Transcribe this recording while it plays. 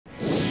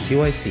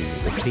ECCYC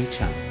is a free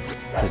channel,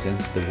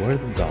 presents the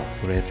Word of God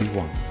for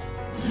everyone.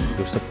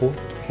 Your support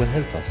will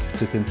help us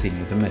to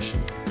continue the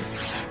mission.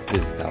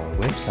 Visit our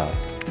website,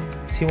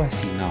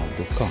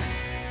 ECCYCnow.com.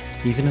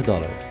 Even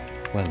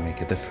 $1 will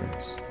make a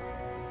difference.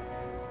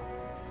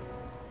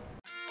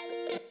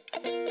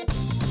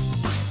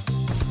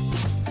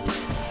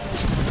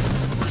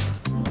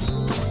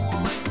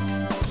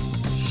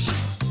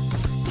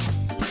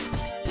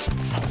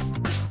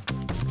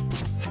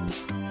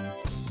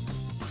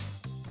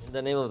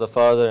 In the name of the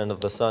Father, and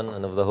of the Son,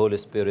 and of the Holy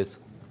Spirit,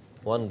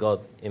 one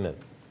God, Amen.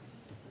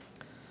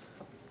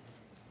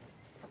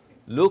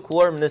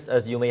 Lukewarmness,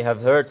 as you may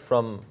have heard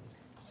from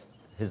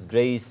His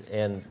Grace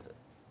and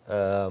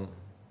it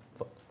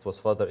was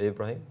Father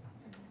Abraham,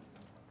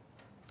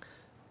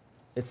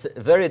 it's a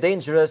very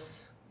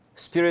dangerous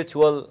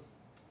spiritual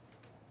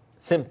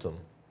symptom.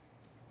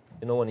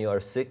 You know, when you are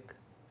sick,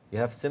 you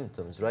have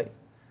symptoms, right?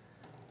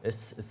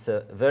 It's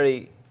a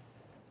very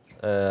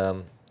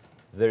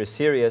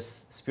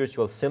serious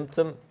spiritual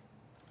symptom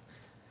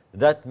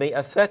that may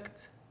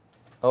affect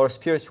our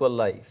spiritual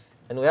life.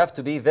 And we have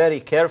to be very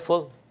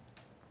careful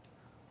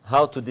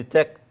how to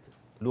detect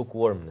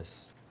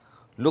lukewarmness.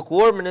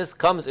 Lukewarmness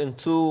comes in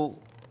two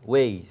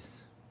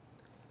ways.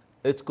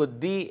 It could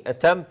be a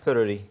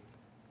temporary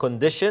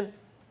condition,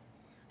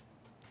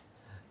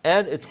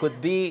 and it could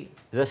be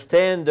the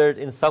standard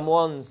in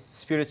someone's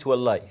spiritual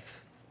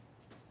life.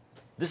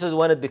 This is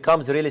when it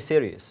becomes really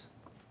serious,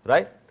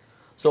 right?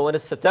 So when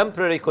it's a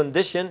temporary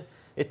condition,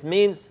 it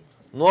means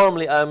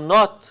normally I'm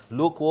not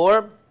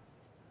lukewarm,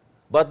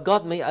 but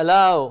God may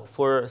allow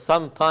for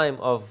some time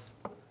of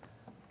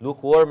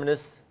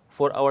lukewarmness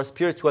for our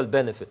spiritual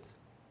benefit.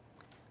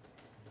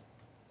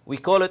 We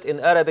call it in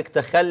Arabic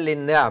تخلي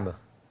النعمة.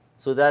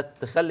 So that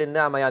تخلي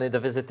النعمة يعني the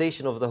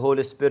visitation of the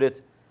Holy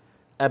Spirit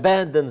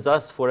abandons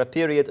us for a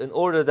period in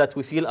order that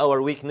we feel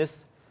our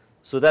weakness,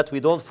 so that we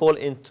don't fall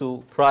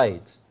into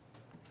pride,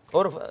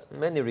 or of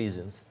many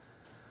reasons.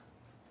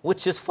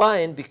 Which is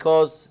fine,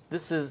 because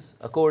this is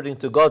according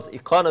to God's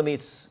economy,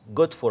 it's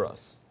good for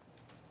us.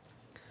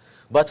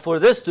 But for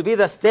this to be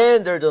the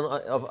standard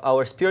of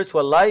our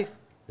spiritual life,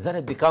 then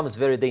it becomes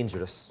very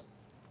dangerous.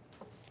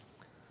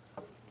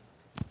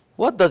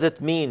 What does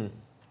it mean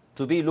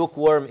to be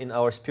lukewarm in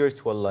our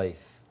spiritual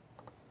life?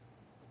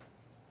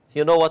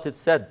 You know what it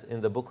said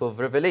in the book of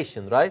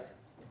Revelation, right?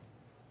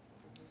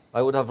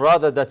 I would have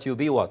rather that you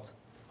be what?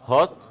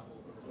 Hot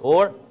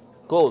or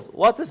cold.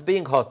 What is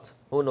being hot?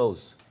 Who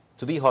knows?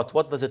 To be hot,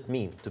 what does it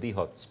mean to be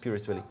hot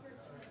spiritually?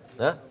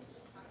 Huh?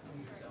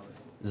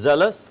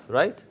 Zealous,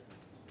 right?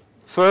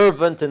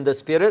 Fervent in the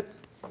spirit,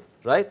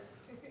 right?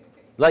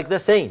 Like the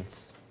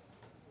saints,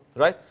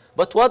 right?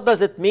 But what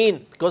does it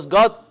mean? Because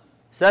God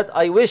said,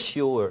 I wish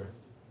you were.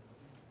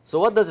 So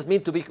what does it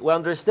mean to be, we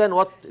understand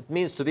what it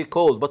means to be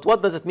cold, but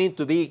what does it mean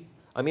to be,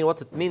 what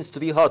it means to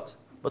be hot,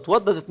 but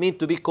what does it mean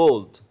to be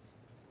cold?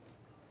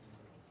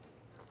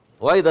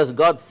 Why does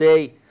God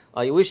say,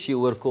 I wish you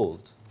were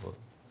cold?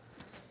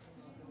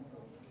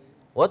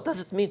 What does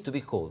it mean to be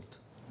cold?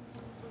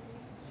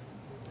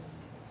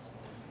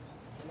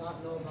 To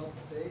not know about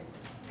the faith.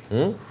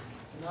 To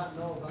not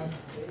know about the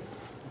faith.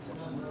 To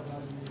not know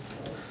about the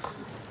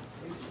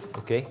faith.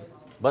 Okay.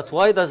 But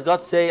why does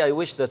God say, I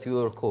wish that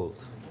you were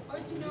cold? Or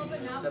to know but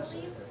not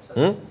believe?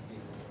 To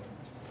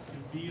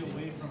be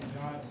away from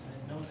God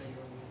and know that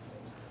you're away from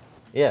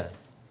God. Yeah.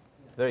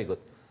 Very good.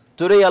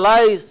 To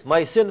realize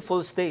my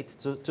sinful state.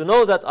 To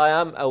know that I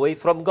am away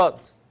from God.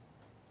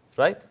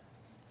 Right?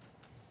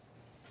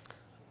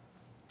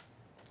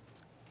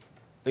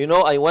 You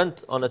know, I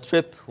went on a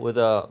trip with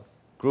a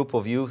group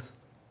of youth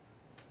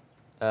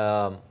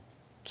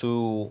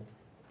to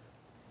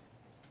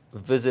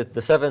visit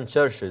the 7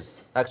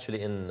 churches,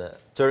 actually in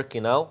Turkey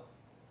now,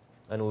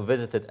 and we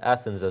visited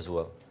Athens as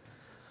well.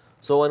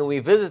 So when we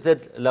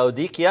visited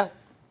Laodicea,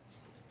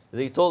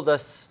 they told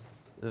us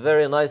a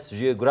very nice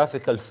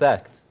geographical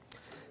fact.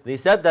 They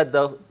said that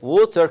the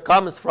water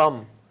comes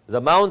from the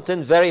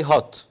mountain very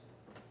hot,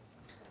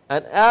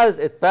 and as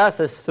it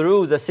passes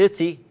through the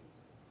city,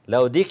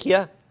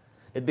 Laodicea,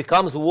 it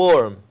becomes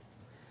warm,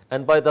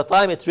 and by the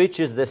time it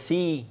reaches the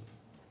sea,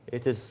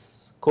 it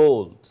is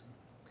cold.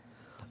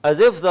 As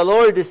if the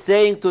Lord is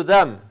saying to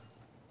them,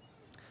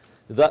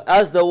 that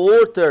as the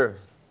water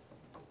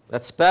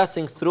that's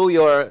passing through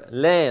your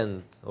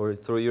land or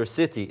through your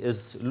city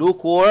is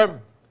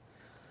lukewarm,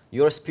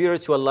 your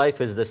spiritual life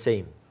is the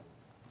same.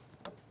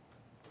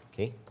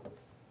 Okay?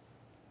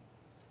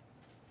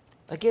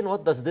 Again,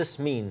 what does this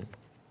mean?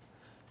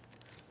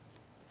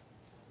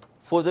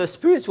 For the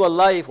spiritual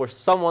life, or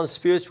someone's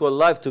spiritual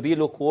life to be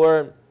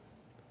lukewarm,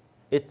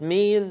 it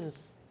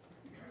means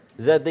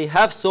that they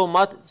have so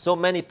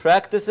many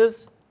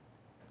practices,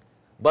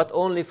 but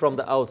only from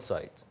the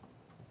outside.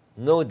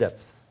 No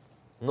depth,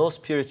 no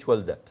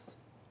spiritual depth.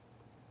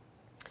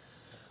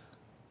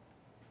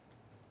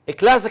 A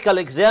classical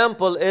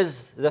example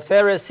is the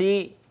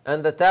Pharisee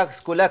and the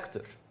tax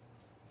collector.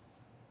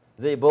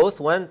 They both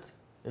went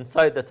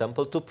inside the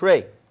temple to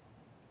pray.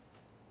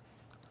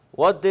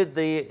 What did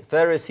the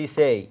Pharisee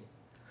say?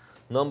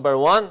 Number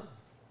one,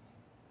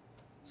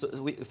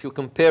 so if you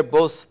compare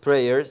both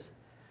prayers,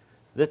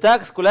 the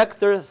tax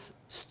collectors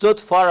stood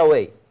far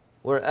away,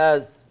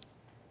 whereas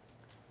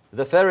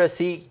the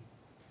Pharisee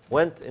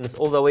went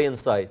all the way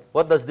inside.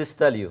 What does this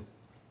tell you?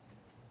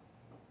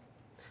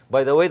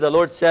 By the way, the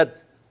Lord said,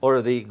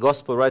 or the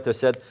gospel writer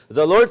said,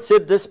 the Lord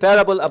said this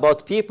parable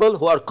about people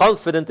who are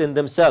confident in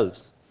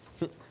themselves.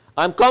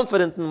 I'm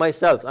confident in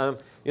myself.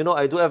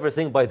 I do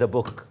everything by the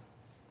book.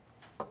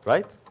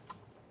 Right?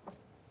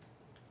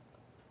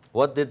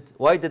 Why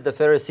did the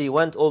Pharisee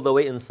went all the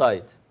way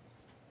inside?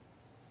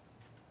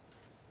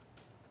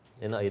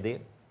 Any idea?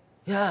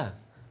 Yeah,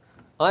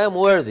 I am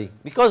worthy.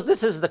 Because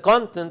this is the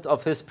content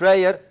of his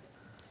prayer.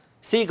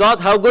 See, God,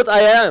 how good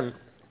I am.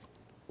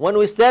 When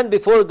we stand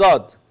before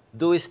God,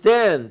 do we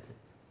stand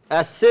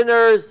as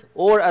sinners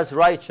or as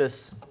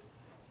righteous?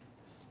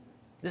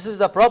 This is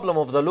the problem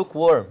of the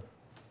lukewarm.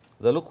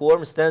 The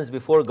lukewarm stands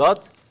before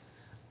God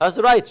as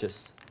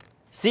righteous.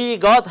 See,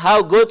 God,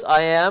 how good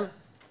I am.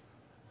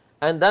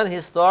 And then he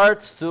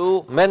starts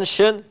to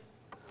mention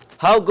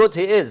how good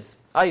he is.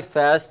 I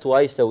fast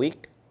twice a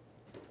week.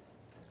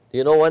 Do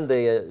you know when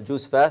the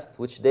Jews fast?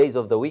 Which days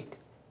of the week?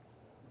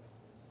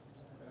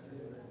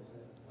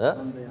 Huh?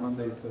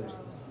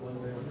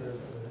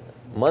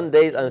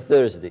 Mondays and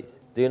Thursdays.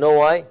 Do you know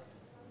why?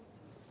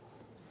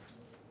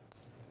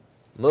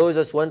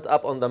 Moses went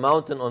up on the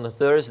mountain on a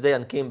Thursday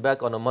and came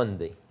back on a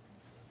Monday.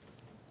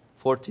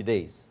 40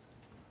 days.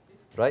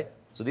 Right?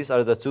 So these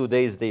are the 2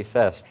 days they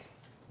fast.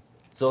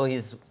 So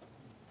he's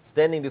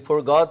standing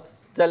before God,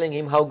 telling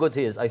him how good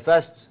he is. I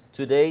fast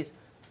 2 days.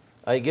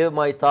 I give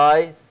my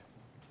tithes.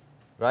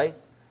 Right?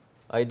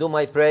 I do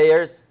my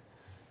prayers.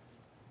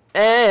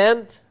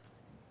 And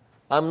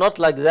I'm not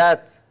like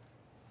that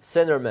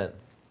sinner man.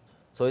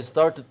 So he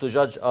started to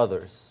judge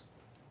others.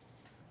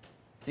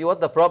 See what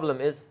the problem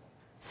is?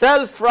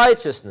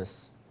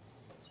 Self-righteousness.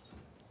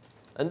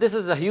 And this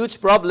is a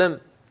huge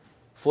problem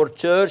for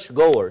church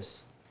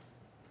goers.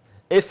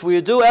 If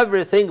we do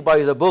everything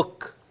by the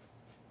book,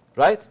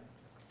 right?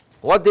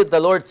 What did the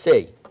Lord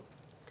say?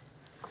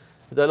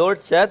 The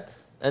Lord said,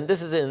 and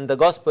this is in the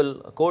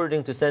Gospel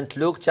according to St.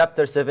 Luke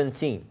chapter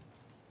 17.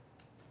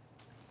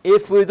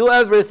 If we do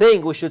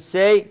everything, we should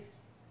say,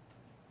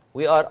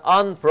 we are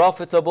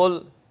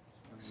unprofitable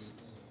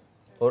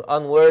or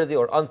unworthy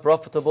or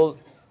unprofitable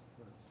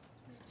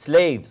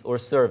slaves or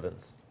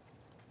servants.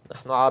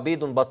 نحن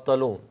عبيد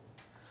بطلون.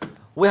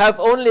 We have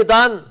only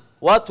done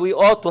what we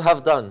ought to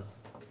have done.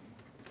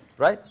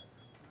 Right?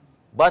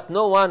 But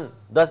no one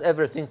does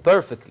everything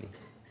perfectly.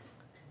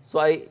 So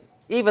I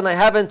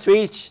haven't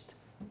reached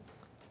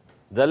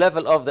the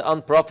level of the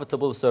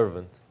unprofitable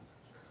servant.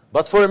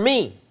 But for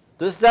me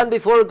to stand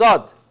before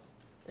God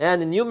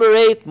and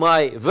enumerate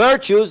my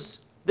virtues,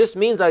 this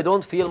means I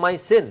don't feel my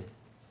sin.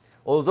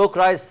 Although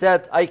Christ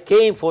said, I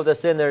came for the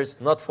sinners,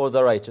 not for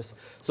the righteous.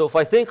 So if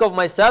I think of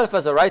myself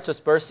as a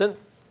righteous person,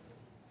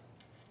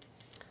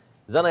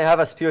 then I have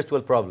a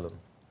spiritual problem,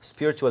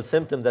 spiritual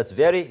symptom that's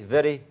very,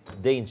 very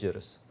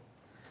dangerous.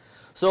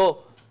 So,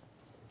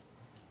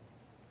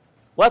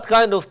 what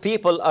kind of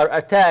people are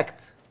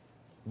attacked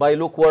by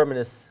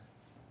lukewarmness?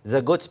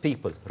 The good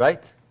people,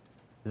 right?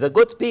 The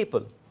good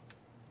people.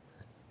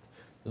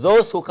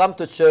 Those who come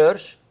to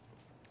church,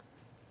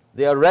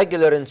 they are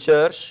regular in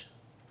church,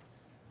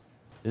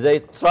 they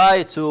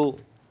try to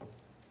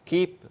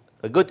keep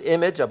a good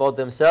image about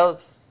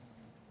themselves.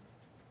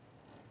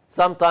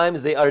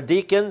 Sometimes they are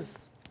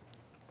deacons,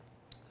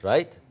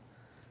 right?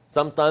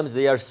 Sometimes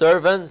they are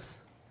servants.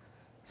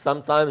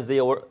 Sometimes they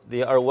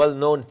are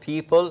well-known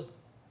people,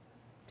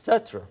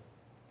 etc.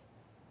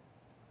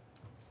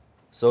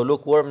 So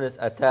lukewarmness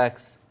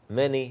attacks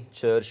many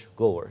church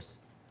goers.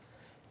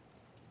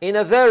 In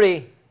a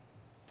very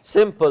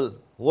simple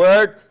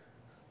word,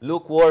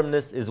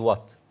 lukewarmness is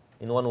what?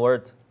 In one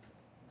word?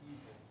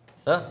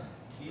 Huh?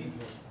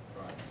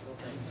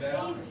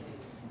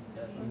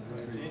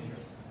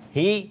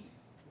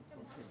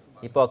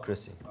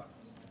 Hypocrisy.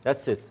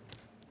 That's it.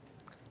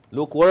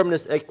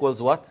 Lukewarmness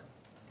equals what?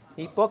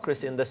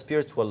 Hypocrisy in the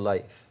spiritual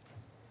life.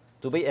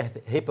 To be a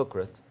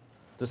hypocrite.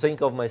 To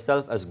think of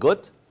myself as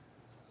good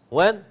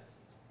when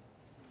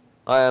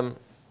I am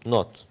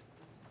not.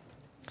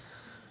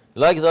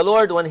 Like the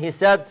Lord when He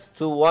said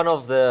to one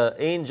of the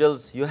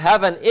angels, you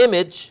have an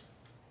image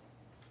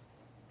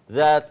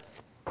that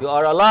you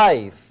are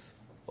alive,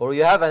 or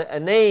you have a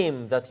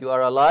name that you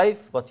are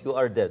alive, but you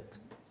are dead.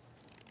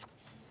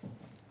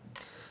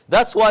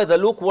 That's why the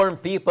lukewarm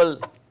people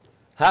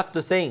have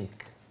to think,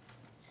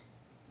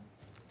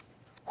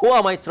 who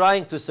am I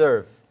trying to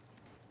serve?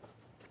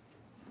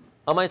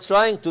 Am I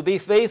trying to be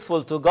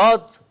faithful to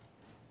God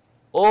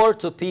or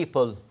to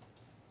people?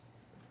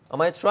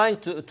 Am I trying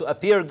to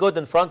appear good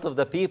in front of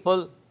the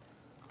people,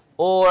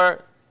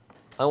 or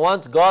I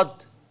want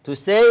God to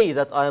say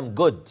that I am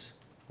good,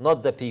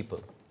 not the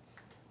people?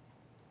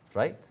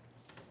 Right?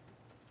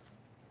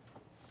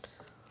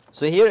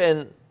 So here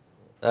in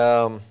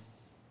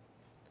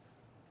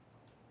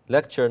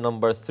lecture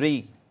number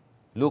 3,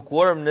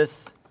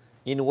 lukewarmness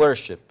in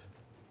worship.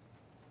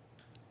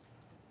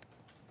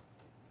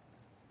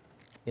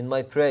 in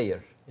my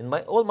prayer, in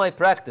all my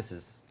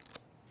practices.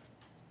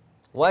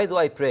 Why do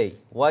I pray?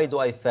 Why do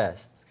I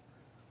fast?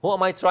 Who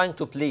am I trying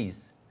to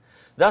please?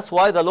 That's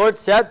why the Lord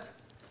said,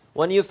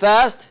 when you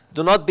fast,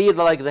 do not be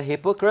like the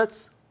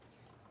hypocrites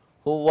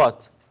who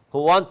what?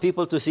 Who want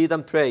people to see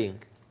them praying.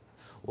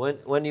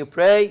 When you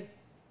pray,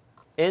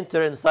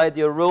 enter inside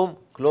your room,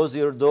 close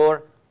your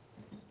door,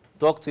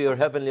 talk to your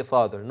Heavenly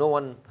Father. No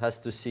one has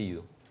to see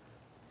you.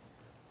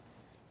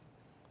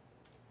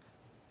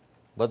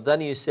 But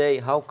then you say,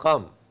 how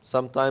come?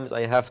 Sometimes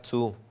I have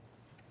to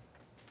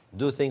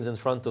do things in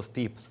front of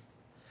people.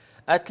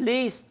 At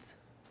least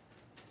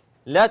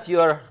let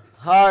your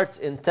heart's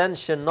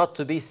intention not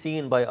to be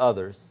seen by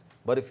others.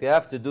 But if you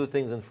have to do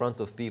things in front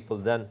of people,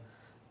 then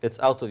it's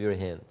out of your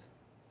hand.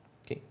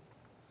 Okay?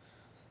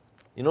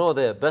 You know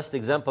the best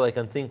example I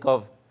can think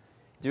of?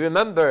 Do you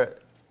remember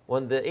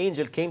when the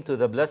angel came to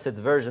the Blessed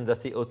Virgin, the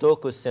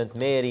Theotokos, Saint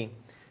Mary,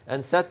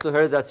 and said to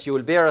her that she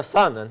will bear a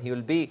son, and he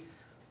will be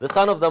the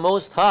Son of the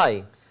Most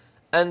High?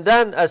 And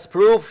then, as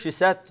proof, he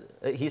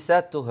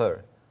said to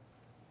her,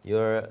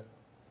 your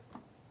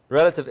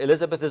relative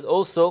Elizabeth is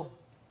also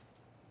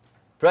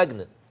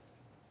pregnant.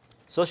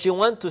 So she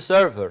went to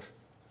serve her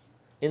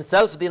in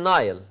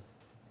self-denial,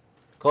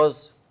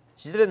 because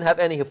she didn't have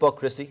any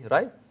hypocrisy,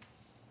 right?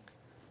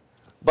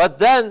 But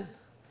then,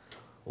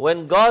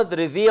 when God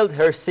revealed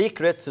her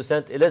secret to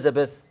Saint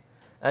Elizabeth,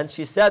 and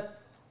she said,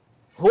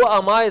 who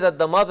am I that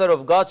the Mother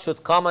of God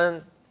should come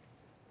and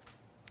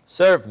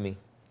serve me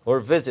or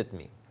visit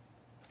me?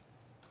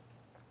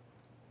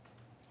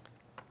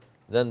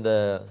 Then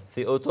the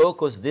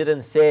Theotokos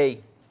didn't say,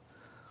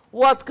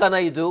 what can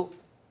I do?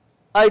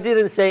 I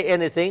didn't say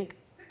anything.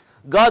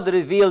 God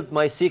revealed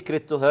my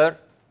secret to her.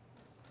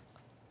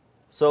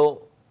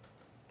 So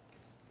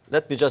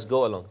let me just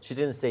go along. She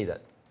didn't say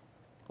that.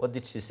 What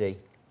did she say?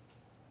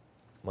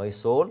 My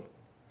soul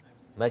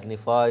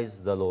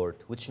magnifies the Lord,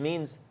 which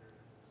means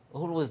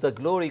always the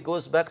glory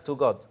goes back to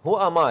God. Who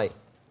am I?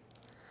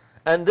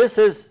 And this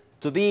is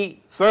to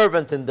be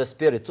fervent in the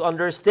Spirit, to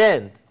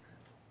understand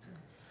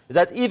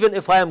that even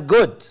if I am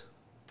good,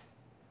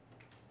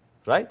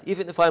 right?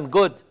 Even if I am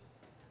good,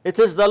 it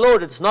is the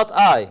Lord, it's not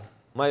I.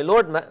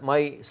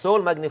 My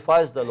soul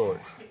magnifies the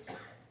Lord.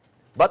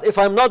 But if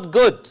I'm not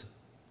good,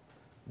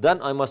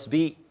 then I must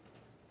be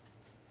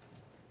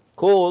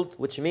called,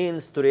 which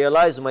means to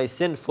realize my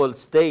sinful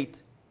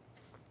state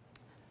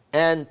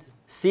and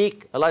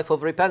seek a life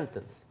of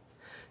repentance.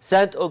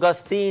 Saint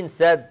Augustine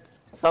said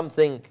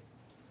something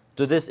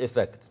to this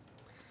effect.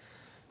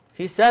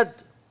 He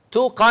said,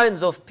 two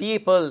kinds of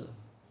people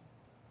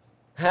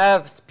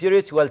have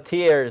spiritual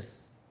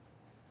tears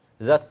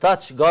that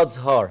touch God's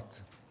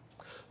heart.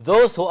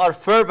 Those who are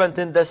fervent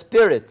in the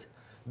Spirit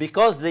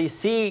because they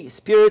see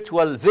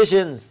spiritual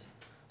visions,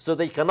 so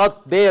they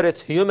cannot bear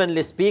it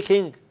humanly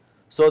speaking,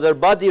 so their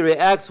body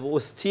reacts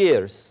with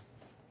tears.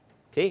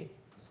 Okay?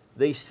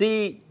 They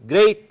see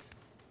great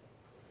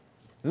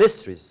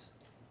mysteries.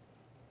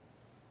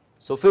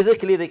 So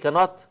physically they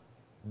cannot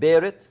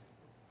bear it,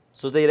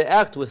 so they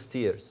react with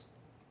tears.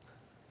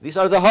 These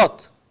are the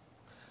hot.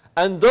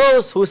 And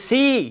those who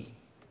see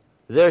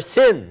their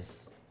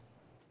sins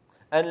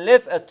and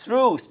live a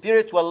true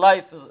spiritual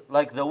life,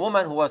 like the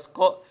woman who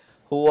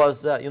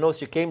was,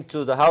 she came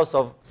to the house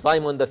of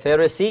Simon the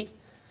Pharisee.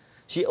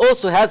 She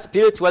also had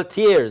spiritual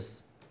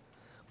tears.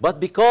 But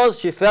because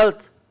she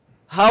felt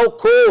how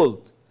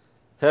cold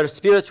her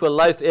spiritual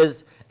life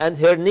is and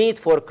her need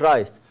for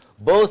Christ,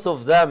 both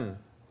of them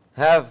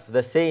have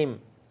the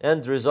same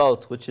end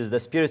result, which is the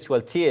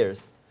spiritual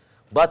tears,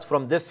 but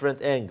from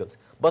different angles.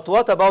 But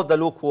what about the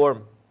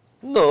lukewarm?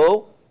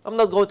 No, I'm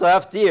not going to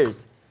have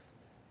tears.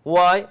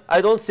 Why?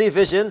 I don't see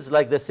visions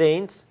like the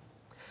saints,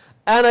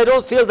 and I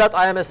don't feel that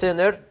I am a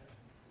sinner,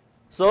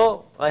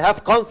 so I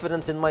have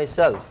confidence in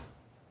myself.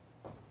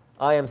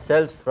 I am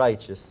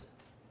self-righteous.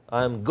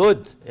 I am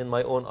good in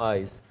my own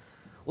eyes,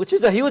 which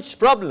is a huge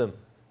problem.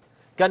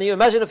 Can you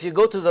imagine if you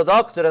go to the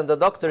doctor and the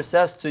doctor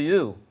says to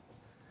you,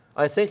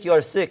 I think you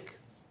are sick.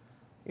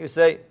 You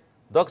say,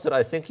 doctor,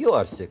 I think you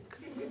are sick.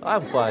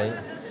 I'm fine.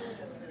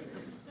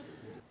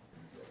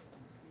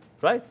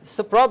 Right? It's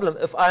a problem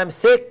if I am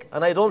sick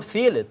and I don't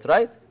feel it,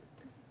 right?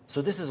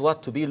 So this is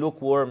what to be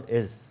lukewarm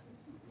is.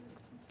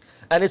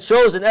 And it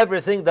shows in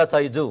everything that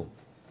I do.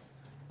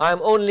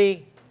 I'm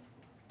only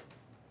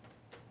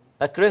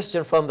a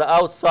Christian from the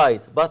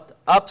outside, but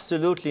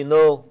absolutely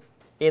no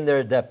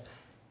inner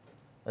depth.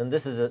 And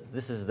this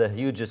is the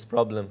hugest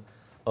problem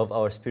of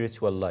our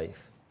spiritual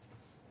life.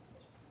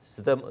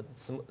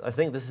 I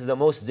think this is the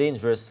most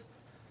dangerous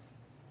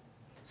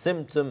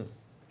symptom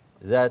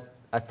that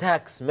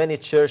attacks many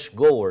church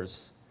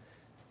goers.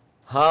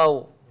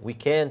 How we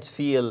can't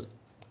feel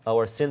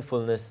our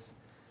sinfulness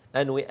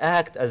and we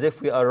act as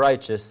if we are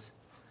righteous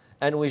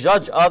and we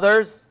judge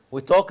others,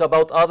 we talk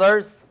about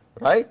others,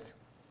 right?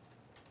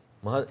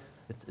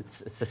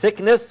 It's a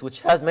sickness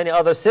which has many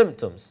other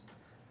symptoms.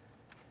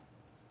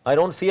 I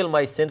don't feel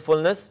my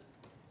sinfulness.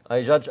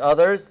 I judge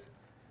others.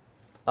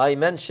 I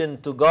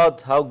mention to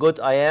God how good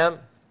I am.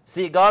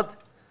 See, God,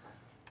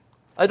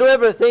 I do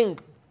everything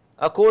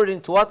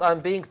according to what I'm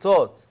being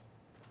taught.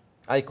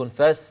 I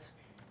confess.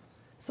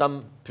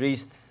 Some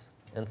priests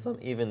and some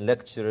even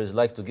lecturers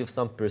like to give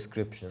some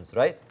prescriptions,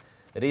 right?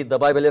 Read the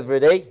Bible every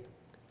day,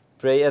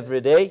 pray every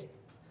day,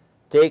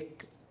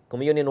 take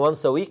communion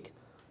once a week,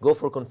 go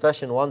for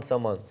confession once a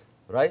month,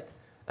 right?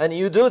 And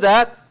you do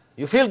that,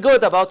 you feel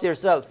good about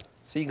yourself.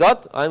 See,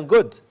 God, I'm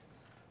good.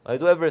 I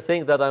do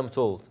everything that I'm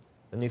told.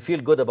 And you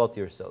feel good about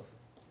yourself.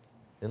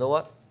 You know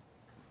what?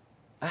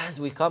 As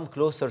we come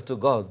closer to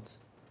God,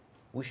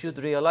 we should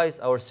realize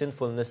our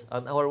sinfulness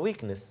and our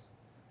weakness.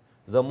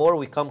 The more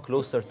we come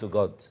closer to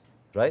God,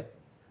 right?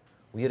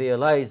 We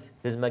realize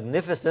His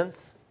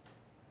magnificence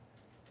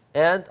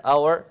and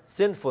our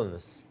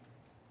sinfulness.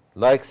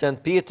 Like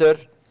St. Peter,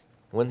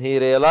 when he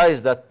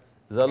realized that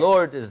the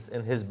Lord is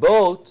in his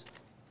boat,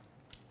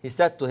 he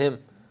said to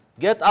him,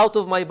 "Get out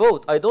of my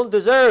boat. I don't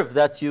deserve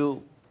that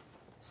you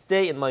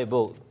stay in my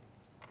boat."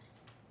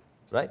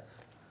 Right?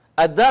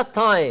 At that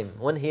time,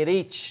 when he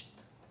reached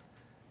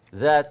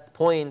that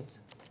point,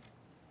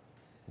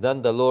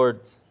 then the Lord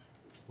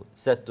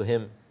said to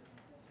him,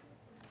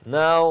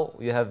 "Now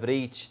you have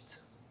reached,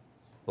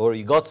 or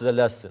you got the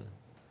lesson.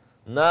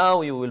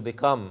 Now you will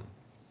become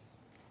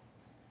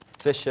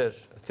fishermen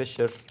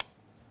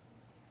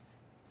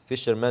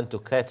to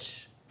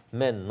catch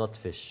men, not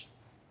fish."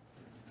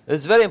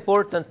 It's very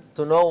important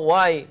to know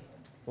why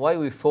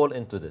we fall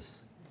into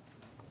this.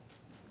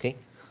 Okay?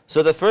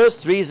 So the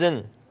first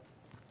reason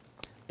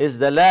is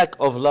the lack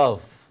of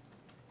love.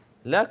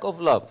 Lack of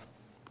love.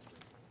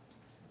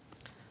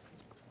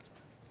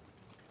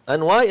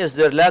 And why is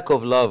there lack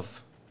of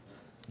love?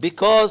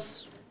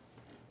 Because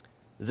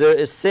there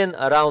is sin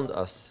around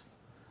us.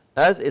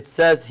 As it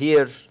says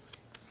here,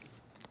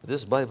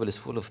 this Bible is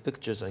full of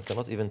pictures, I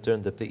cannot even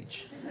turn the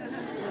page.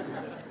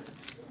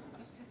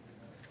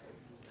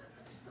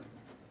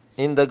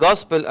 In the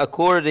Gospel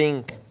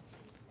according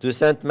to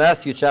St.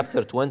 Matthew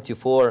chapter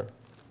 24,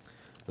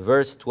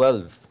 verse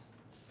 12,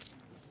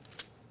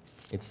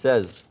 it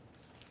says,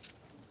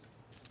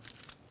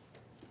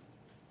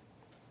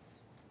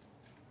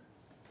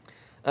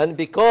 "And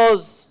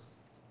because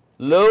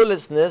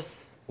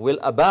lawlessness will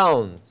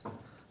abound,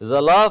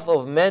 the love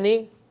of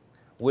many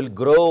will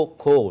grow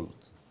cold."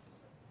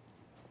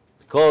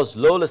 Because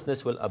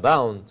lawlessness will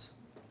abound,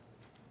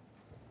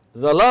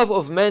 the love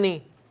of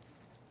many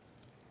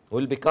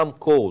will become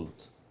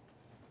cold.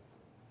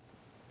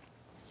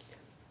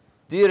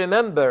 Do you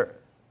remember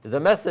the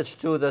message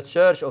to the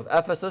church of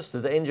Ephesus, to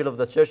the angel of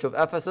the church of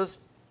Ephesus?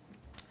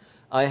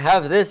 "I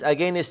have this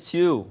against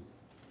you,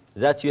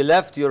 that you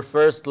left your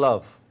first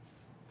love."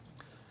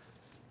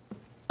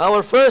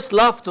 Our first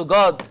love to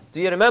God, do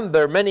you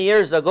remember many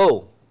years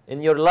ago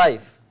in your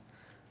life,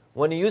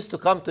 when you used to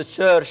come to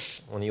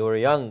church when you were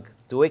young,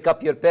 to wake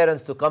up your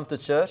parents to come to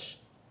church?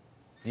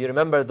 Do you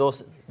remember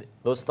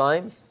those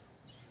times?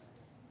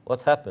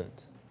 What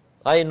happened?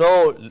 I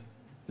know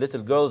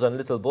little girls and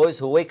little boys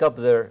who wake up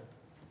their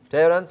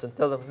parents and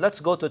tell them, "Let's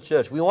go to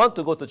church. We want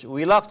to go to church.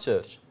 We love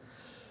church."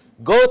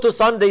 Go to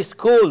Sunday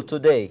school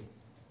today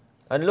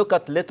and look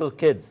at little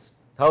kids,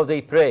 how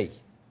they pray.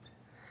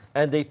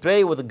 And they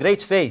pray with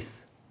great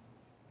faith.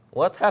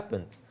 What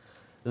happened?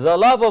 The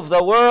love of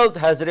the world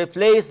has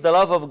replaced the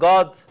love of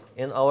God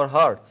in our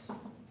hearts.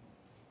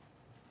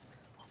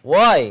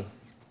 Why?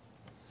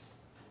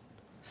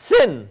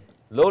 Sin.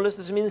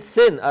 Lawlessness means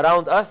sin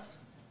around us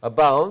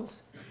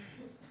abounds.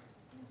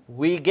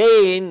 We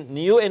gain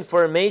new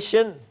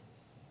information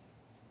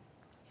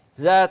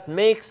that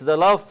makes the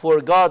love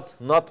for God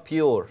not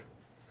pure.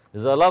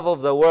 The love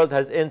of the world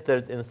has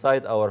entered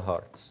inside our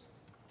hearts.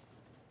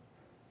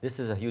 This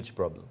is a huge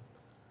problem.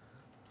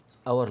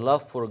 Our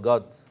love for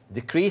God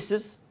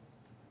decreases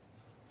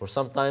or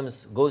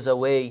sometimes goes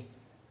away,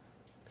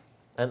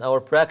 and our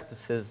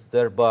practices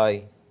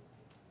thereby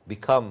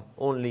become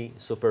only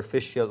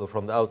superficial or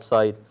from the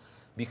outside,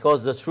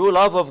 because the true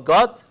love of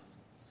God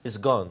is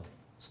gone.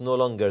 It's no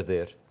longer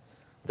there.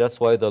 That's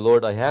why the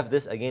Lord, "I have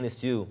this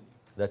against you,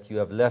 that you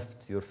have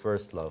left your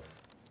first love."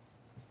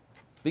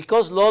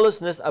 Because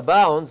lawlessness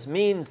abounds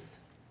means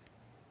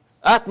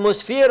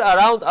atmosphere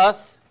around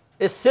us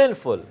is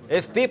sinful.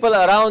 If people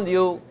around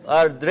you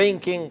are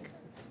drinking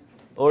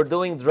or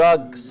doing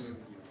drugs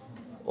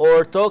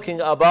or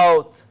talking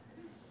about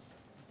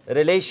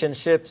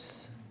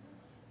relationships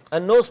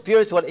and no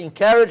spiritual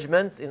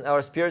encouragement in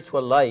our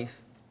spiritual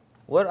life,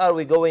 where are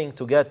we going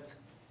to get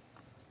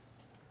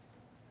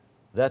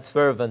that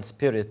fervent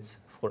spirit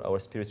for our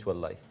spiritual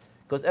life?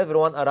 Because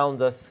everyone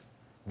around us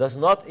does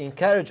not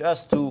encourage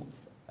us to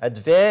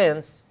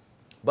advance,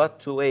 but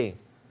to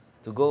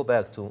go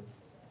back, to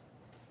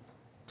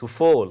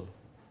fall,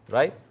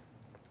 right?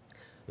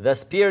 The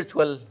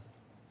spiritual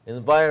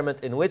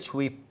environment in which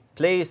we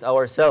place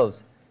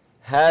ourselves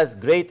has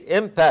great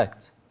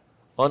impact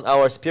on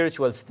our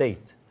spiritual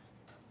state.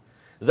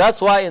 That's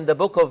why in the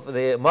book of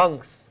the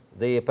monks,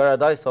 the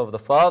Paradise of the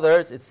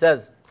Fathers, it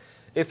says,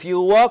 if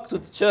you walk to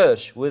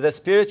church with a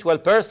spiritual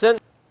person,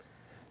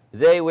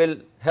 they will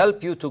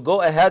help you to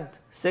go ahead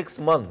 6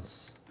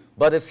 months.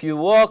 But if you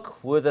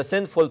walk with a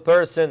sinful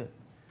person,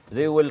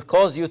 they will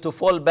cause you to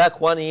fall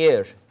back 1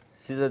 year.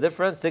 See the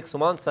difference? 6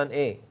 months and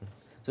A.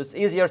 So it's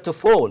easier to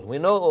fall. We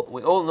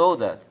all know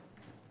that.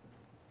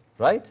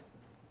 Right?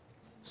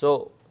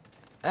 So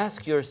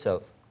ask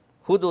yourself,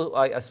 who do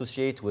I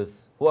associate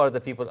with? Who are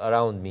the people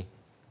around me?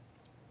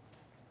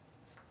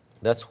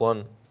 That's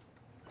one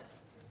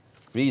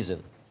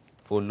reason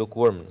for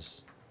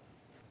lukewarmness.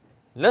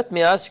 Let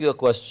me ask you a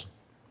question.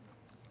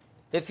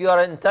 If you are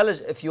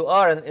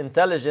an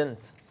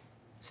intelligent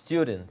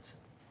student,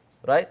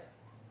 right?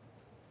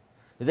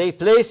 They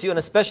place you in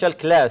a special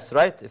class,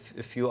 right?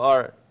 If you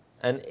are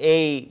an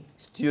A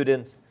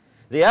student,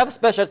 they have a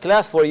special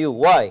class for you.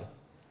 Why?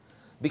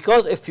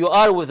 Because if you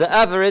are with the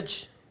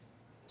average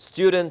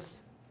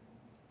students,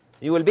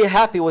 you will be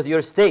happy with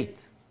your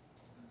state.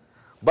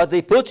 But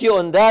they put you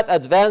in that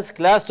advanced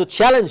class to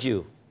challenge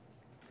you.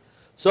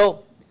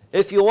 So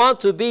if you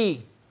want to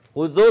be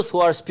with those who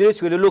are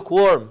spiritually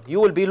lukewarm, you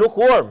will be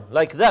lukewarm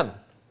like them,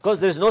 because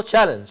there is no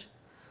challenge.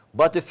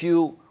 But if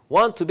you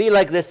want to be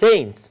like the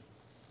saints,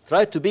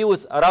 try to be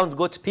around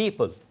good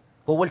people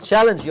who will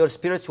challenge your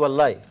spiritual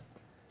life.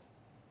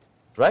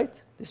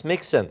 Right? This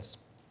makes sense.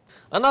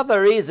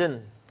 Another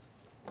reason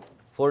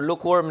for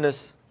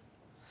lukewarmness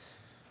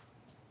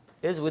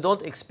is we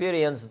don't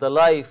experience the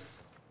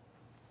life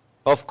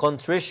of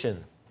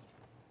contrition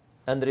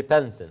and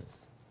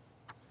repentance.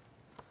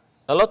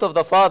 A lot of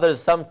the fathers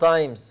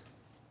sometimes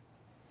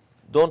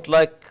don't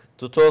like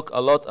to talk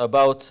a lot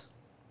about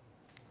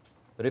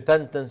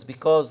repentance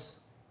because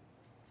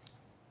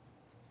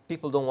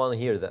people don't want to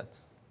hear that.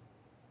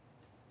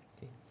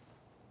 Okay.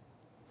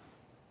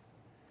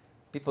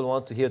 People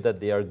want to hear that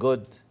they are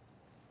good,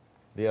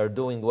 they are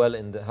doing well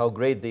in how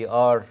great they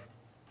are.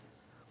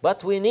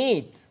 But we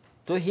need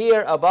to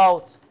hear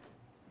about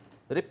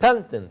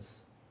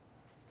repentance.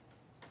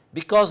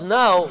 Because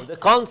now the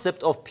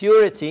concept of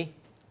purity,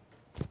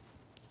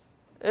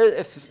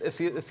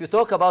 if you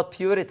talk about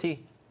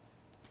purity,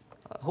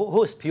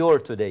 who is pure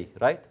today,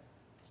 right?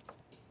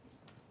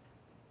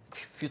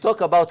 If you talk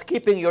about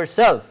keeping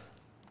yourself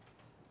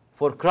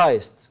for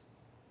Christ,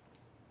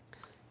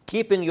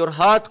 keeping your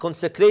heart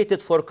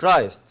consecrated for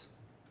Christ,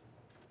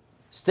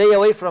 stay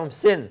away from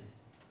sin,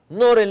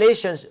 no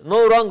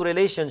wrong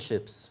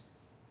relationships.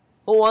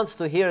 Who wants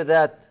to hear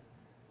that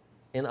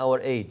in our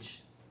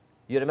age?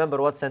 You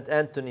remember what St.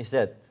 Anthony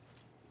said.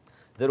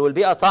 There will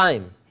be a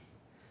time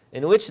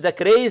in which the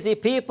crazy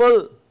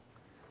people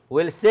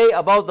will say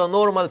about the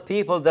normal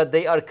people that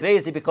they are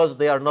crazy because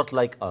they are not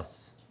like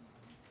us.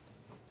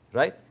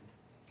 Right?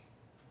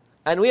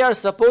 And we are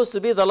supposed to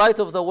be the light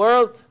of the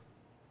world,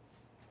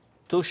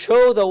 to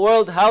show the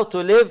world how to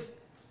live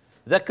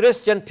the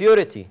Christian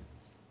purity.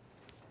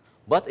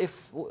 But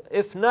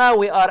if now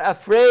we are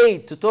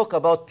afraid to talk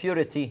about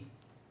purity,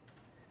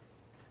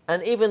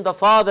 and even the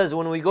fathers,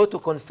 when we go to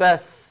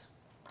confess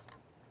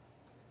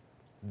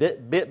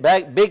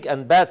big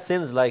and bad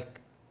sins like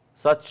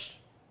such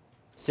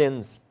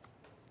sins,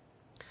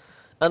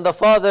 and the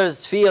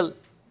fathers feel,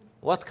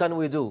 what can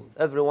we do?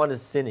 Everyone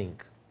is sinning.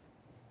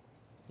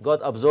 God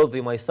absolve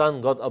you, my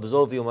son. God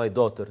absolve you, my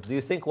daughter. Do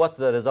you think what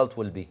the result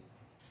will be?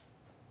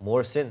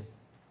 More sin.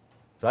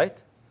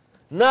 Right?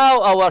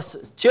 Now our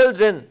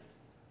children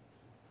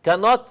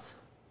cannot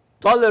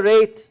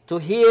tolerate to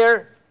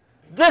hear,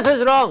 this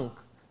is wrong.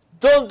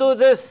 Don't do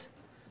this.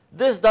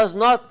 This does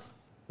not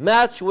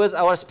match with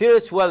our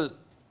spiritual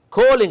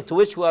calling to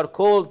which we are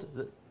called,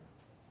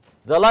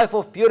 the life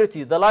of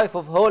purity, the life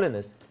of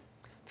holiness.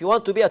 If you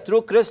want to be a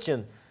true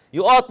Christian,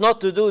 you ought not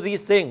to do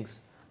these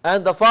things.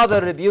 And the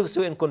father rebukes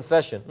you in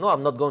confession. No,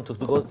 I'm not going to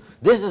go.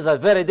 This is a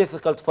very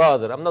difficult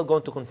father. I'm not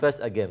going to confess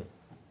again.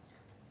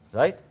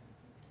 Right?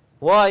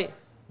 Why?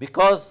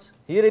 Because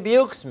he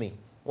rebukes me.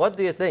 What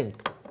do you think?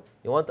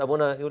 You want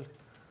Abuna,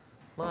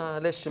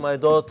 my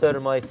daughter,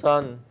 my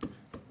son,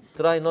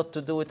 try not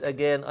to do it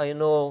again. I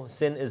know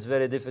sin is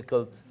very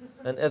difficult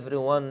and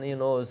everyone,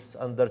 is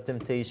under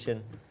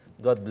temptation.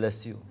 God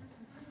bless you.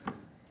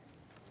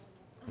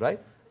 Right?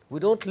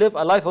 We don't live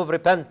a life of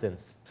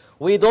repentance.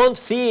 We don't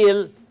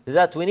feel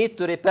that we need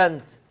to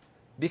repent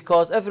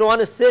because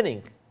everyone is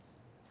sinning.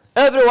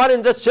 Everyone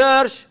in the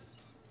church,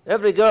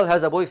 every girl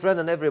has a boyfriend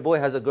and every boy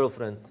has a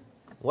girlfriend.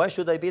 Why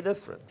should I be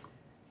different?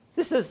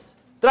 This is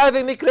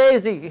driving me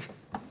crazy.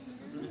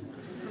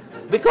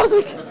 Because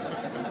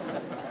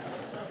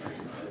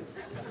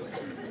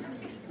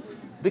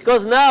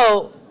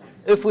now,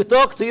 if we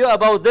talk to you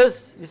about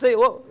this, you say,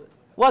 well,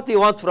 what do you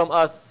want from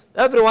us?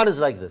 Everyone is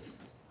like this.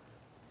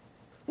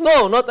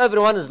 No, not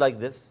everyone is like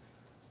this.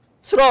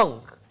 It's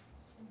wrong.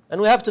 And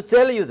we have to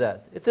tell you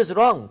that. It is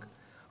wrong.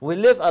 We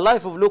live a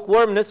life of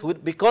lukewarmness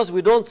because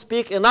we don't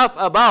speak enough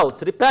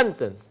about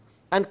repentance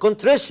and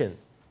contrition.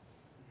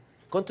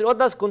 What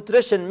does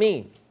contrition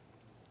mean?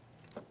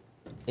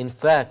 In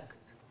fact,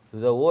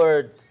 the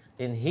word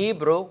in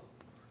Hebrew,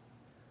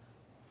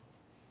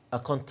 a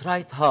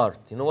contrite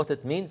heart, you know what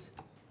it means?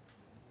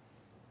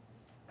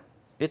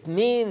 It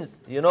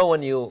means,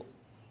 when you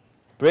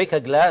break a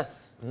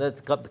glass and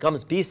it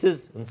becomes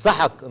pieces,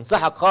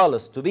 انسحق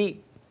خالص, to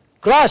be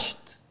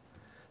crushed,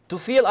 to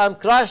feel I'm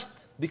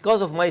crushed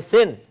because of my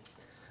sin.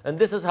 And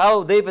this is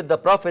how David the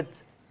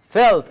prophet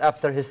felt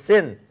after his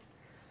sin.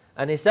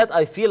 And he said,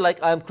 I feel like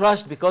I'm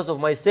crushed because of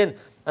my sin,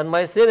 and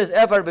my sin is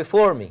ever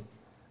before me.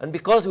 And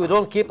because we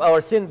don't keep our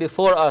sin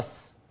before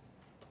us,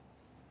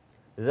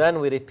 then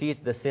we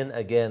repeat the sin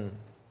again.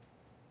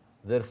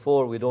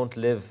 Therefore, we don't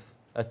live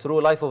a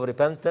true life of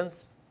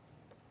repentance,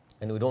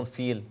 and we don't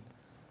feel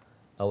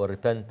our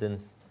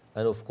repentance,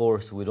 and of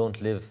course, we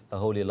don't live a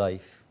holy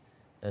life,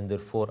 and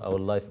therefore our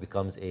life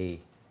becomes a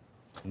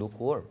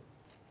lukewarm.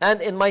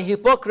 And in my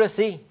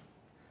hypocrisy,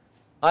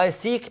 I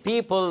seek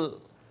people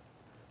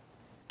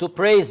to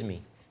praise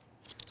me.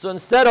 So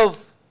instead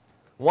of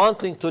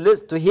wanting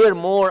to hear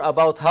more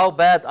about how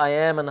bad I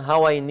am and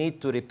how I need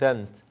to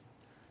repent,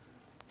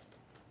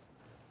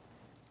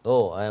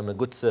 oh, I am a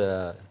good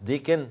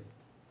deacon,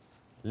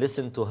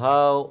 listen to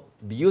how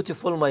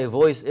beautiful my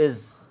voice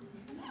is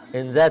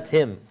in that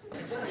hymn.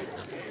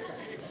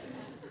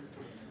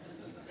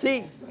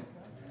 See,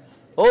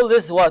 all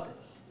this what?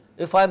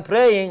 If I'm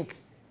praying,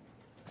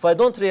 if I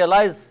don't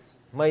realize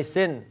my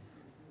sin,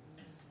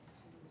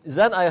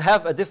 then I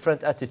have a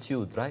different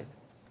attitude, right?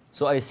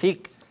 So I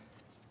seek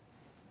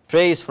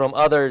praise from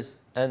others,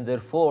 and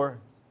therefore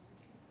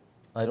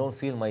I don't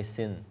feel my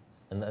sin.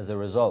 And as a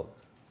result,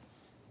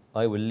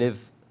 I will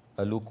live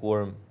a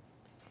lukewarm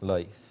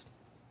life.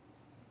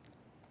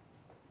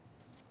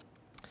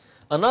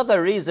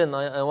 Another reason,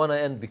 I want to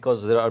end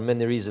because there are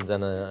many reasons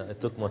and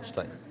it took much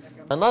time.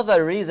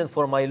 Another reason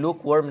for my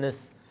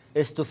lukewarmness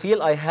is to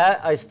feel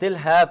I still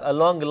have a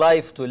long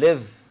life to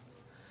live,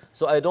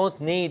 so I don't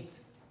need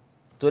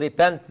to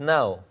repent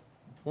now.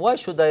 Why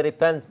should I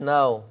repent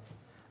now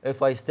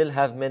if I still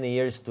have many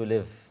years to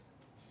live?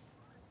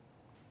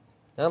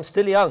 I'm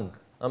still young,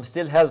 I'm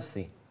still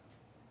healthy.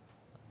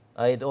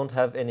 I don't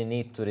have any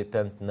need to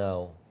repent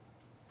now.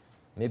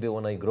 Maybe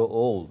when I grow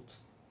old,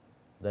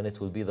 then it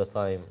will be the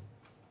time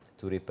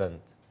to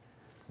repent.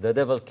 The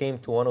devil came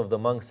to one of the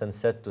monks and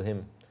said to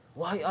him,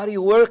 why are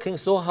you working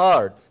so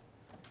hard?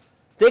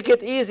 Take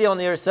it easy on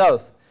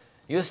yourself.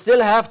 You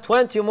still have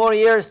 20 more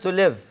years to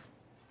live.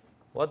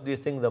 What do you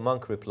think the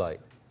monk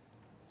replied?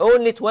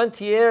 Only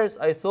 20 years?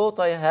 I thought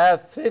I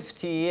have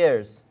 50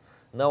 years.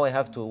 Now I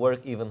have to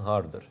work even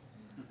harder.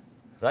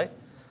 Right?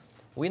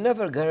 We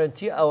never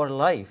guarantee our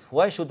life.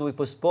 Why should we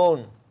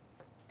postpone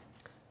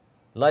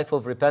life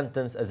of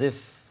repentance as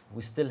if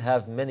we still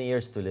have many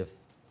years to live?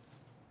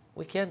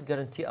 We can't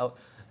guarantee our...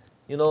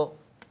 You know,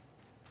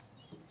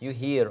 you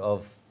hear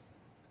of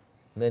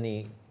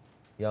many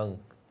young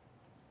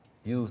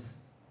youth,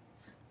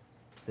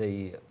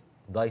 they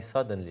die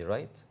suddenly,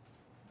 right?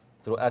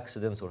 Through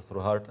accidents or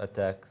through heart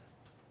attacks.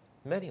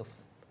 Many of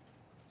them.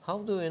 How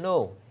do we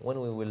know when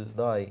we will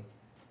die?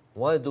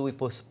 Why do we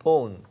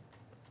postpone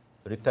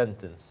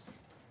repentance?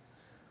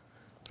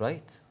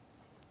 Right?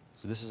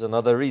 So this is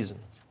another reason.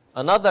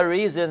 Another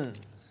reason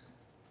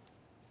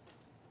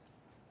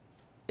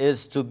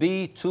is to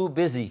be too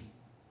busy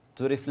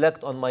to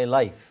reflect on my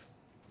life.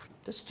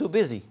 Just too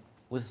busy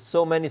with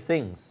so many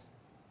things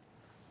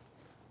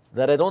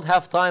that I don't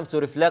have time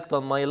to reflect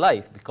on my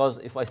life, because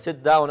if I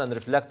sit down and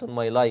reflect on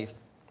my life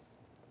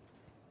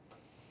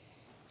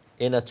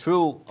in a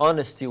true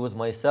honesty with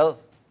myself,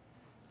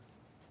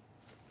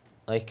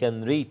 I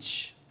can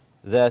reach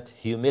that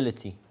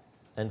humility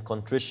and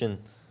contrition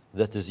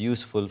that is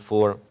useful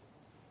for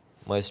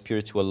my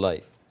spiritual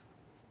life.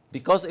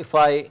 Because if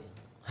I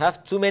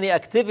have too many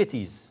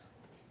activities,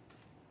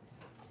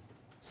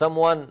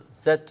 someone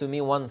said to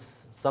me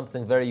once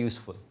something very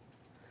useful.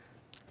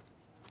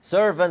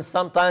 Servants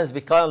sometimes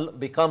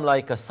become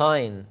like a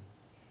sign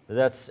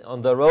that's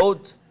on the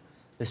road,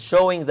 is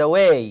showing the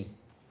way,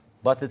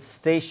 but it's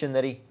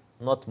stationary,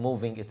 not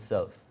moving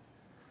itself.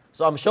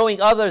 So I'm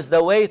showing others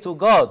the way to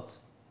God,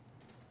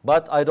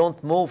 but I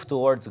don't move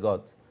towards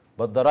God.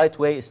 But the right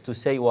way is to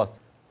say what?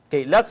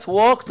 Okay, let's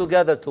walk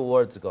together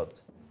towards God.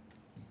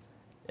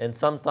 And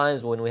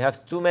sometimes when we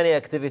have too many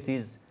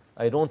activities,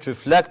 I don't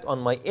reflect on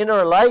my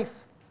inner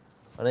life,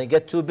 and I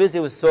get too busy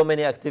with so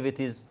many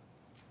activities,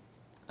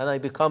 and I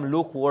become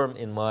lukewarm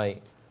in my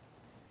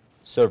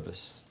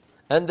service.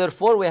 And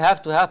therefore, we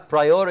have to have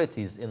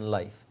priorities in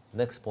life.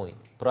 Next point,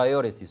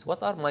 priorities.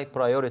 What are my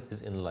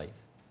priorities in life?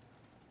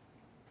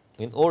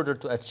 In order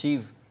to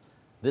achieve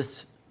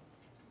this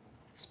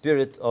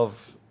spirit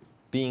of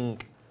being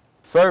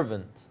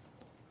fervent,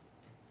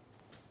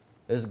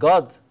 is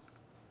God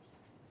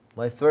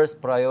my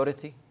first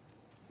priority?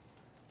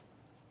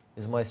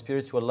 Is my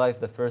spiritual life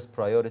the first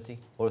priority?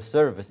 Or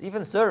service?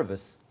 Even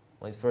service,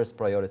 my first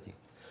priority.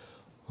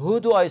 Who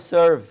do I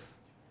serve?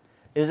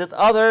 Is it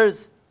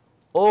others,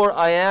 or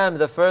I am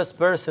the first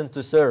person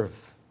to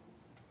serve?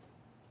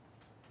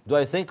 Do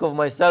I think of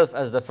myself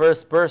as the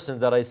first person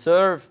that I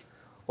serve,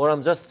 or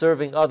I'm just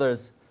serving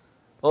others?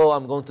 Oh,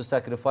 I'm going to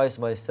sacrifice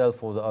myself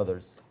for the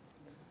others.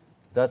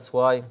 That's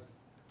why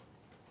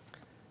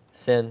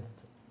St.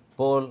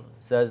 Paul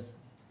says,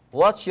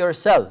 watch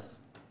yourself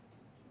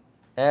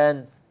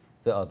and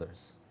the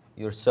others.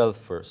 Yourself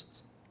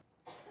first.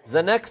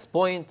 The next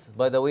point,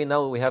 by the way,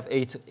 now we have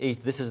eight.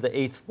 This is the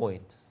 8th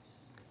point.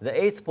 The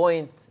 8th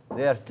point,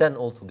 they are 10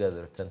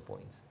 altogether, 10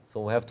 points.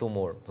 So we have 2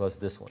 more plus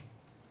this one.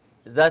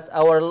 That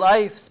our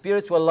life,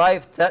 spiritual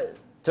life,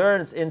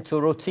 turns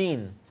into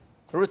routine.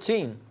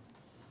 Routine.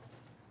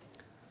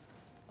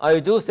 I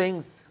do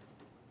things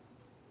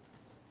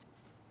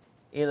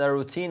in a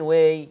routine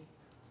way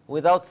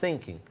without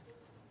thinking.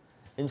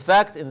 In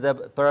fact, in the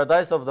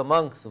Paradise of the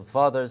Monks and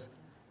Fathers,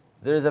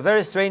 there is a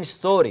very strange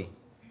story.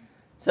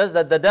 It says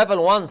that the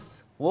devil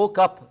once woke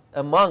up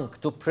a monk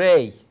to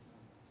pray.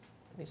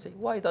 And you say,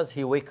 why does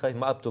he wake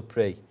him up to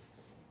pray?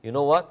 You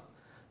know what?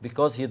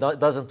 Because he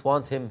doesn't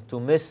want him to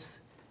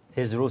miss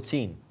his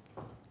routine.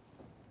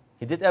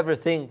 He did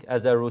everything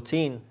as a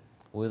routine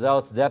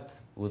without depth,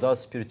 without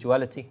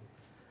spirituality.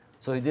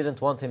 So he didn't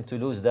want him to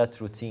lose that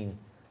routine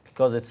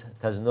because it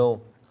has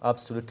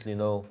absolutely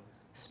no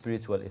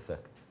spiritual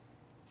effect.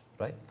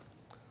 Right?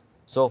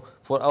 So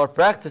for our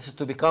practices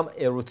to become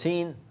a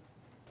routine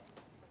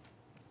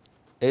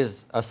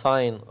is a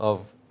sign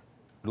of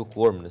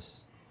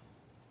lukewarmness.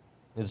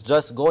 It's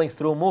just going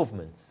through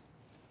movements.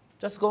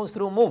 Just going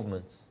through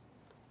movements.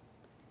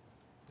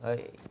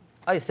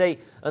 I say,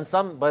 and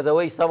by the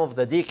way, some of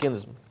the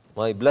deacons,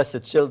 my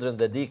blessed children,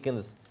 the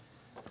deacons,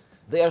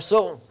 they are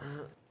so,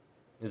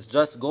 it's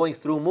just going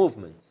through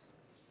movements.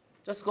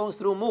 Just going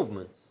through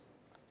movements.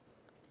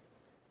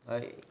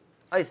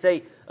 I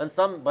say, and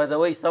by the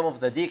way, some of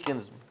the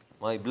deacons,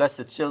 my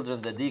blessed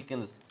children, the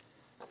deacons,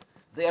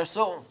 they are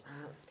so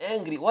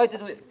angry. Why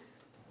did we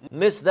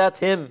miss that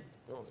hymn?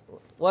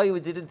 Why we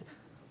didn't?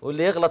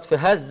 واللي يغلط في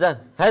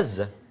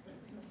هزة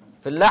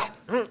في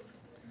اللحن.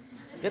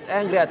 Get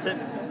angry at him.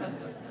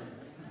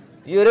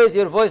 You raise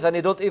your voice and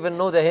you don't even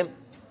know the hymn.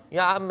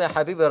 يا عم يا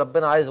حبيبي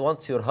ربنا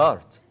wants your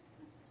heart.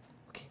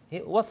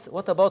 Okay.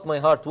 What about my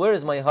heart? Where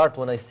is my heart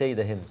when I say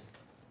the hymns?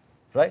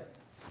 Right?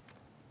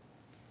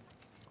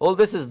 All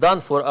this is done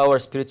for our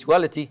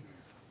spirituality.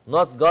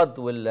 Not God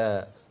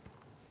will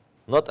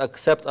not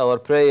accept our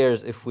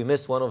prayers if we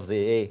miss one of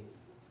the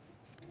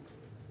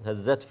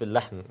هزات في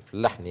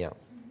اللحن يعني.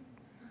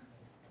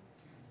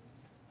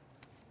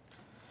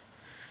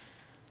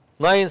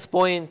 9th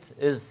point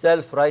is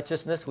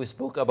self-righteousness. We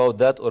spoke about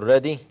that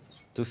already.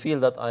 To feel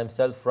that I'm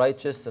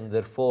self-righteous and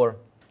therefore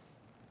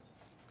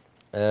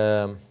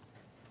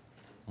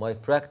my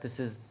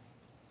practices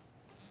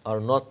are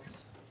not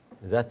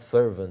that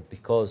fervent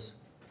because,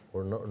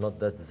 or not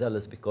that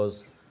zealous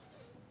because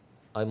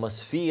I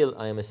must feel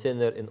I am a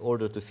sinner in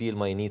order to feel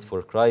my need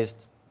for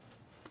Christ.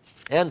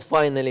 And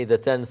finally, the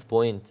 10th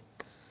point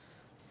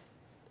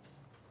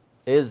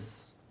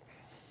is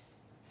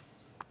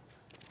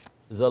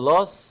the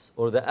loss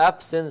or the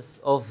absence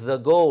of the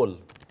goal.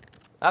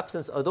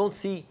 Absence, I don't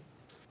see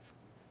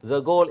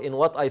the goal in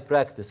what I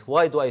practice.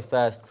 Why do I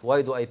fast?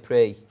 Why do I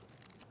pray?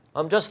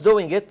 I'm just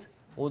doing it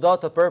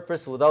without a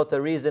purpose, without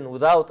a reason,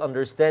 without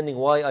understanding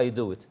why I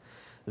do it.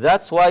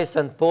 That's why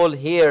St. Paul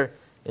here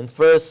in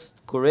 1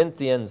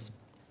 Corinthians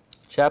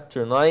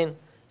chapter 9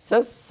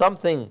 says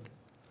something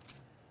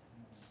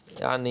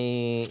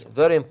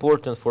very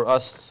important for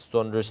us to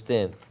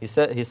understand. He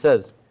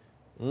says,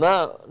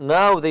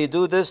 now they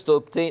do this to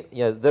obtain,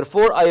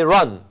 therefore I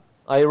run.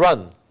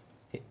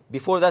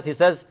 Before that he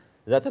says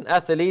that an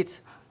athlete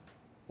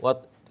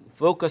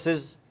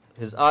focuses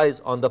his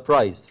eyes on the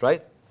prize,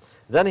 right?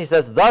 Then he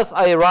says, thus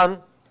I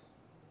run,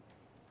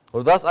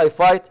 or thus I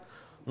fight,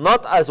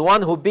 not as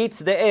one who beats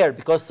the air,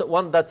 because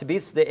one that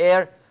beats the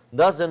air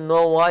doesn't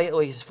know why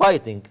he's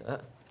fighting.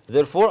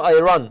 Therefore I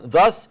run,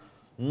 thus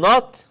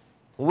not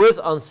with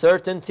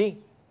uncertainty.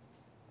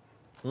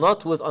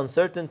 Not with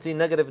uncertainty.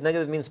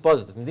 Negative means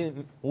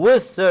positive.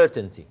 With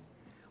certainty.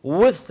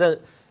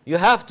 You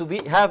have to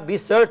be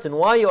certain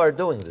why you are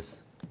doing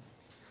this.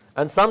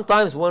 And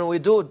sometimes when we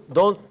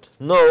don't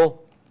know,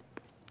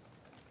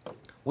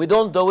 we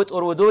don't do it,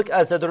 or we do it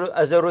as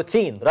a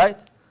routine,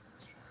 right?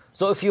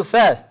 So if you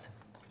fast,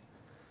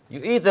 you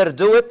either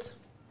do it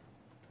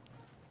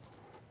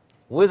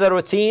with a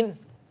routine,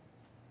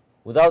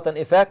 without an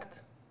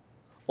effect,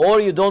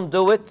 or you don't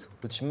do it,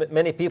 which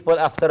many people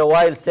after a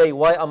while say,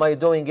 why am I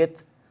doing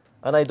it?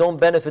 And I don't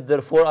benefit,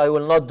 therefore I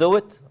will not do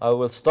it. I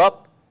will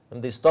stop.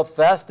 And they stop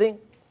fasting.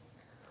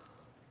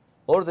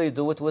 Or they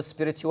do it with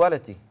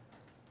spirituality.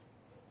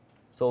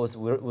 So it's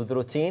with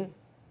routine,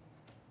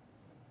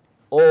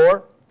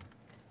 or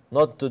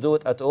not to do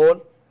it at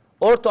all,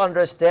 or to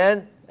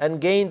understand and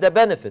gain the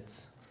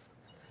benefits.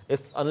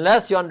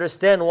 Unless you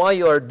understand why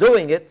you are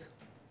doing it,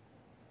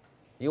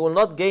 you will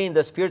not gain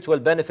the spiritual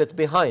benefit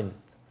behind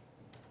it,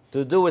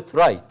 to do it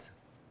right.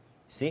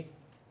 See?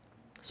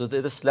 So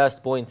this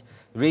last point,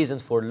 reason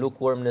for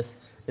lukewarmness,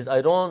 is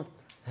I don't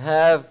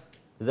have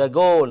the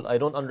goal. I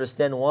don't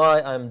understand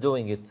why I'm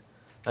doing it.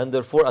 And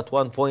therefore, at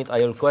one point, I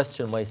will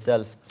question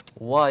myself,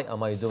 why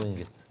am I doing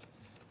it?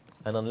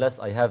 And unless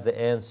I have the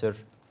answer,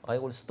 I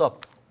will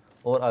stop.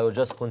 Or I will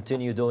just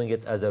continue doing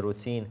it as a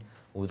routine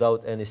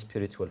without any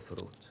spiritual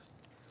fruit.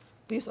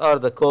 These are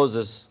the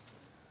causes.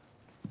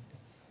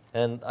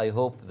 And I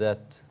hope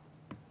that,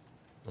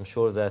 I'm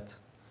sure that,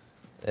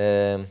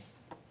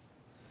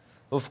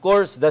 of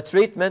course, the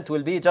treatment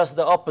will be just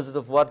the opposite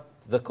of what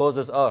the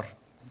causes are.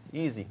 It's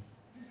easy,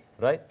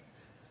 right?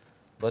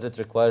 But it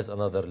requires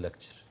another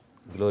lecture.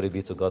 Glory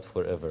be to God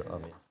forever.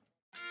 Amen.